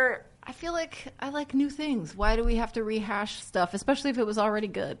earlier, I feel like I like new things. Why do we have to rehash stuff, especially if it was already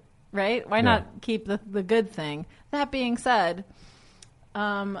good, right? Why not keep the good thing? That being said,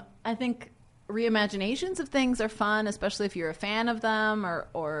 I think reimaginations of things are fun, especially if you're a fan of them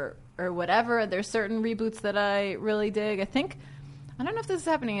or whatever. There's certain reboots that I really dig. I don't know if this is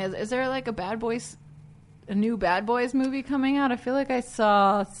happening. Is there like a Bad Boys a new Bad Boys movie coming out? I feel like I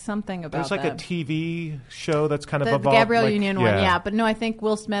saw something about There's like a TV show that's kind of the evolved. Gabrielle like, Union one, yeah. But no, I think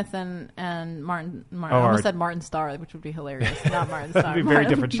Will Smith and Martin. I almost said Martin Starr, which would be hilarious. Not Martin Starr. That'd be a very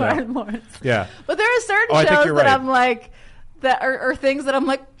different show. Martin Lawrence. Yeah. But there are certain shows that I'm like, that are things that I'm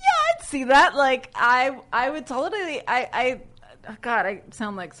like, yeah, I'd see that. Like, I would totally, God, I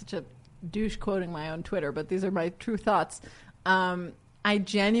sound like such a douche quoting my own Twitter, but these are my true thoughts. I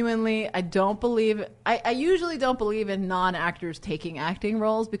genuinely, I usually don't believe in non-actors taking acting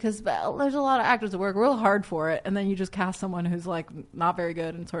roles because there's a lot of actors that work real hard for it, and then you just cast someone who's like not very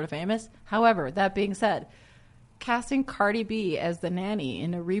good and sort of famous. However, that being said, casting Cardi B as the nanny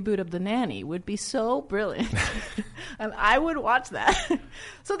in a reboot of The Nanny would be so brilliant. And I would watch that.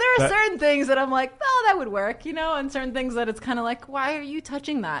 So there are certain things that I'm like, oh, that would work, and certain things that it's kind of like, why are you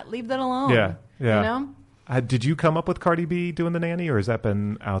touching that? Leave that alone. Yeah. You know? Did you come up with Cardi B doing The Nanny, or has that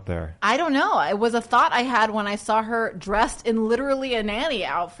been out there? I don't know. It was a thought I had when I saw her dressed in literally a nanny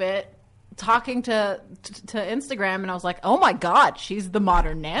outfit talking to Instagram, and I was like, oh my God, she's the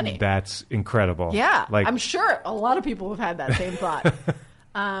modern nanny. That's incredible. Yeah. I'm sure a lot of people have had that same thought.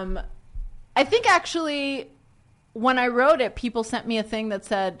 I think actually when I wrote it, people sent me a thing that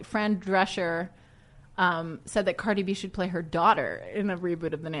said Fran Drescher said that Cardi B should play her daughter in a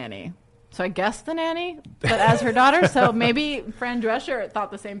reboot of The Nanny. So I guess The Nanny, but as her daughter. So maybe Fran Drescher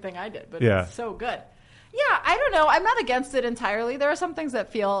thought the same thing I did, but it's so good. Yeah, I don't know. I'm not against it entirely. There are some things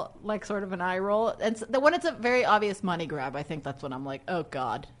that feel like sort of an eye roll. And when it's a very obvious money grab, I think that's when I'm like, oh,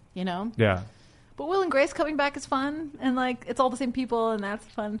 God, Yeah. But Will and Grace coming back is fun. And, like, it's all the same people, and that's a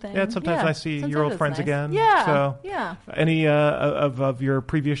fun thing. Yeah, sometimes I see your old friends again. Yeah, so, yeah. Any of your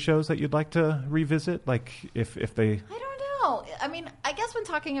previous shows that you'd like to revisit? Like, if they... I don't know. I mean, I guess when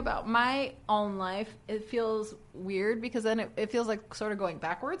talking about my own life, it feels weird because then it feels like sort of going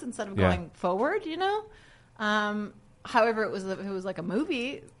backwards instead of going forward, However, it was like a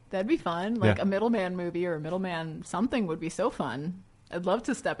movie, that'd be fun. Like a Middleman movie or a Middleman something would be so fun. I'd love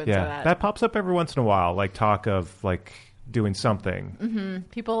to step into that. That pops up every once in a while, like talk of like doing something.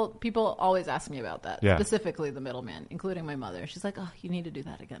 Mm-hmm. People always ask me about that, specifically the Middleman, including my mother. She's like, oh, you need to do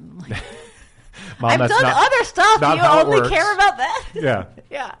that again. I'm like... Mom, I've done other stuff. You only care about that? Yeah.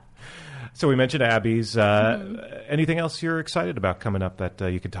 Yeah. So we mentioned Abby's. Anything else you're excited about coming up that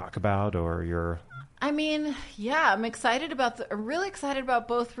you could talk about, or you're... I mean, yeah, I'm really excited about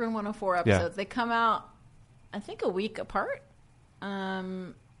both Room 104 episodes. Yeah. They come out, I think, a week apart.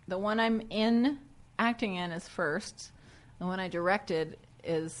 The one I'm acting in is first. The one I directed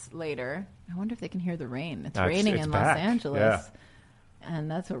is later. I wonder if they can hear the rain. It's raining in Los Angeles. Yeah.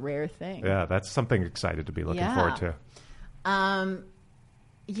 And that's a rare thing. Yeah, that's something excited to be looking forward to.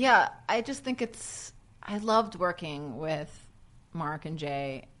 Yeah, I just think I loved working with Mark and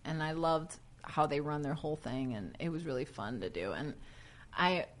Jay, and I loved how they run their whole thing, and it was really fun to do. And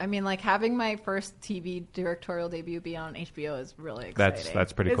I mean, like, having my first TV directorial debut be on HBO is really exciting.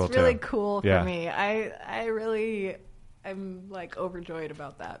 That's pretty cool, too. It's really cool for me. I'm, like, overjoyed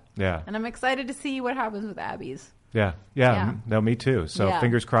about that. Yeah. And I'm excited to see what happens with Abby's. Yeah. No, me too. So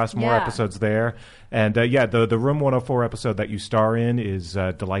fingers crossed, more episodes there. And the Room 104 episode that you star in is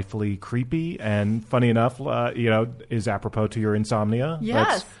delightfully creepy and, funny enough, is apropos to your insomnia.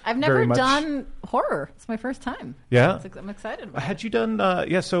 Yes, I've never done horror. It's my first time. Yeah, I'm excited about it. Had you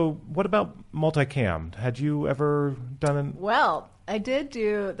done? So what about multicam? Had you ever done? Well, I did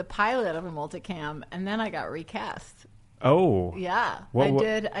do the pilot of a multicam, and then I got recast. Oh. Yeah.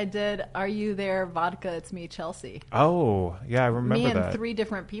 I did Are You There, Vodka, It's Me, Chelsea. Oh, yeah, I remember that. Me and 3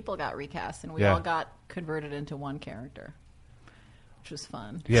 different people got recast, and we all got converted into one character, which was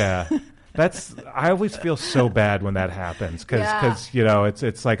fun. Yeah. I always feel so bad when that happens because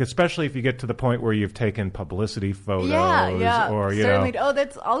it's like, especially if you get to the point where you've taken publicity photos or certainly. Oh,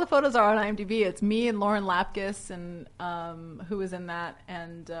 that's all the photos are on IMDb. It's me and Lauren Lapkus and who was in that,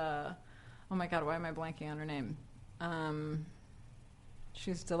 and oh my God, why am I blanking on her name?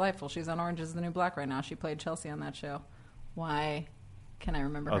 She's delightful. She's on Orange is the New Black right now. She played Chelsea on that show. Why can I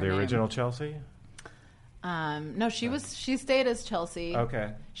remember her name? Oh, the original Chelsea? No, she stayed as Chelsea.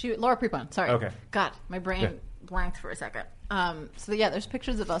 Okay. Laura Prepon, sorry. Okay. God, my brain blanked for a second. There's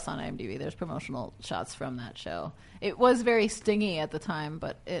pictures of us on IMDb. There's promotional shots from that show. It was very stingy at the time,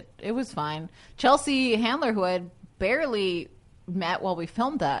 but it was fine. Chelsea Handler, who I had barely met while we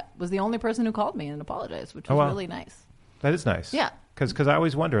filmed that, was the only person who called me and apologized, which was really nice. That is nice. Yeah. Because I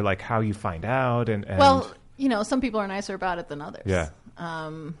always wonder, like, how you find out and... Well, some people are nicer about it than others. Yeah.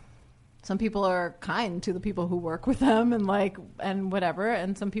 Some people are kind to the people who work with them and whatever,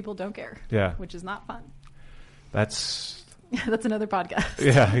 and some people don't care. Yeah. Which is not fun. That's That's another podcast.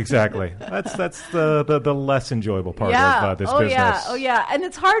 Yeah, exactly. That's the less enjoyable part of this business. Oh, yeah. And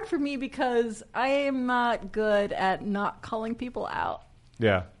it's hard for me because I am not good at not calling people out.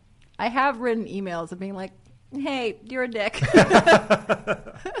 Yeah. I have written emails of being like, hey, you're a dick.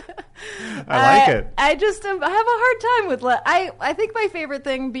 I like it. I just I have a hard time with I think my favorite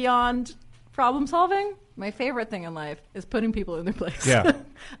thing beyond problem solving, my favorite thing in life is putting people in their place. Yeah.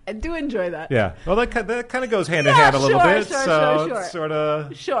 I do enjoy that. Yeah. Well, that kind of goes hand in hand a little bit. Sure. Sort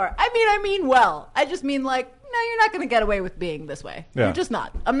of. Sure. I mean well. I just mean like, no, you're not going to get away with being this way. Yeah. You're just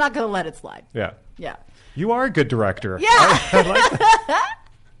not. I'm not going to let it slide. Yeah. Yeah. You are a good director. Yeah. I like that.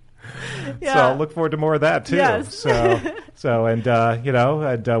 Yeah. So I'll look forward to more of that too. Yes.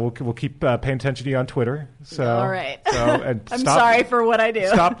 We'll keep paying attention to you on Twitter. So all right. And I'm sorry for what I do.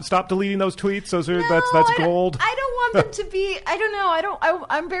 Stop deleting those tweets. That's gold. I don't want them to be. I don't know.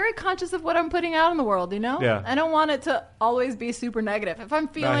 I'm very conscious of what I'm putting out in the world. You know. Yeah. I don't want it to always be super negative. If I'm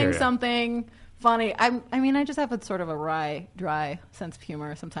feeling something funny, I just have a sort of a dry sense of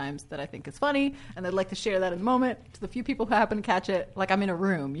humor sometimes that I think is funny, and I'd like to share that in the moment to the few people who happen to catch it. Like I'm in a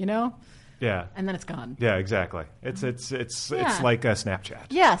room, you know. Yeah. And then it's gone. Yeah, exactly. It's like a Snapchat.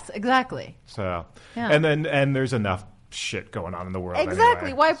 Yes, exactly. So, yeah. and there's enough shit going on in the world. Exactly.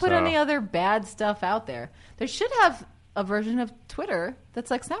 Anyway. Why put any other bad stuff out there? They should have a version of Twitter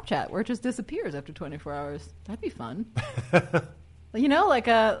that's like Snapchat, where it just disappears after 24 hours. That'd be fun. You know, like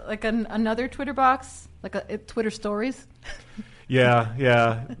another Twitter box, like a Twitter stories.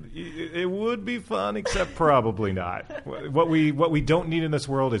 Yeah. It would be fun, except probably not. What we don't need in this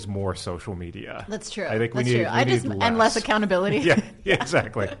world is more social media. That's true. I think we need less. And less accountability. Yeah,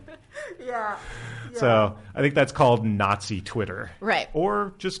 exactly. Yeah. So I think that's called Nazi Twitter. Right.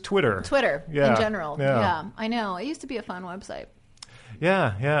 Or just Twitter. In general. Yeah. I know. It used to be a fun website.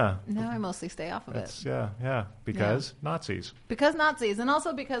 Yeah. Now I mostly stay off of it. Yeah. Because Nazis. Because Nazis. And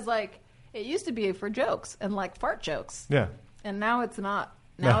also because, like, it used to be for jokes and, like, fart jokes. Yeah. And now it's not.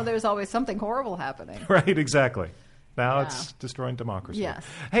 Now there's always something horrible happening. Right, exactly. Now it's destroying democracy. Yes.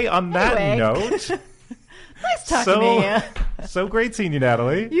 Hey, on that note... Nice talking to you. So great seeing you,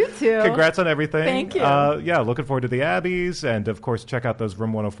 Natalie. You too. Congrats on everything. Thank you. Looking forward to the Abbeys. And, of course, check out those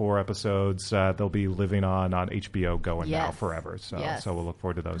Room 104 episodes. They'll be living on HBO going now forever. So we'll look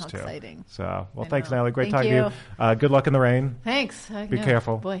forward to those too. Exciting. So, thanks, Natalie. Great Thank talking to you. Good luck in the rain. Thanks. Be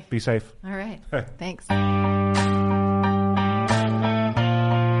careful. Boy. Be safe. All right. Thanks.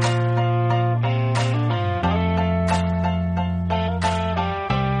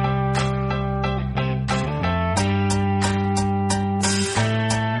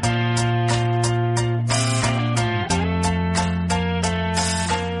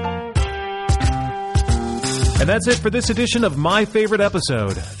 And that's it for this edition of My Favorite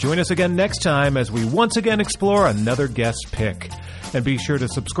Episode. Join us again next time as we once again explore another guest pick. And be sure to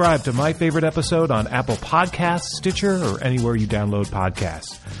subscribe to My Favorite Episode on Apple Podcasts, Stitcher, or anywhere you download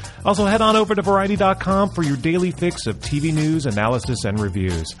podcasts. Also, head on over to Variety.com for your daily fix of TV news, analysis, and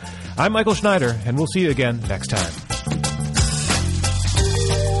reviews. I'm Michael Schneider, and we'll see you again next time.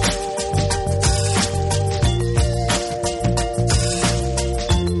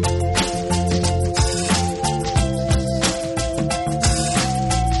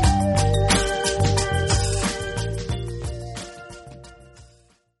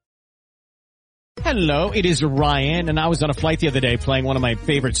 Hello, it is Ryan, and I was on a flight the other day playing one of my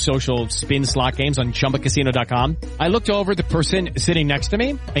favorite social spin slot games on ChumbaCasino.com. I looked over at the person sitting next to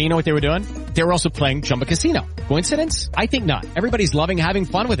me, and you know what they were doing? They were also playing Chumba Casino. Coincidence? I think not. Everybody's loving having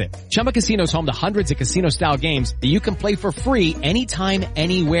fun with it. Chumba Casino is home to hundreds of casino-style games that you can play for free anytime,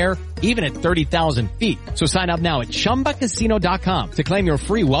 anywhere, even at 30,000 feet. So sign up now at ChumbaCasino.com to claim your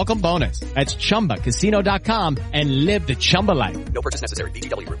free welcome bonus. That's ChumbaCasino.com and live the Chumba life. No purchase necessary.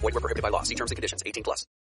 VGW. Void where prohibited by law. See terms and conditions. 18+.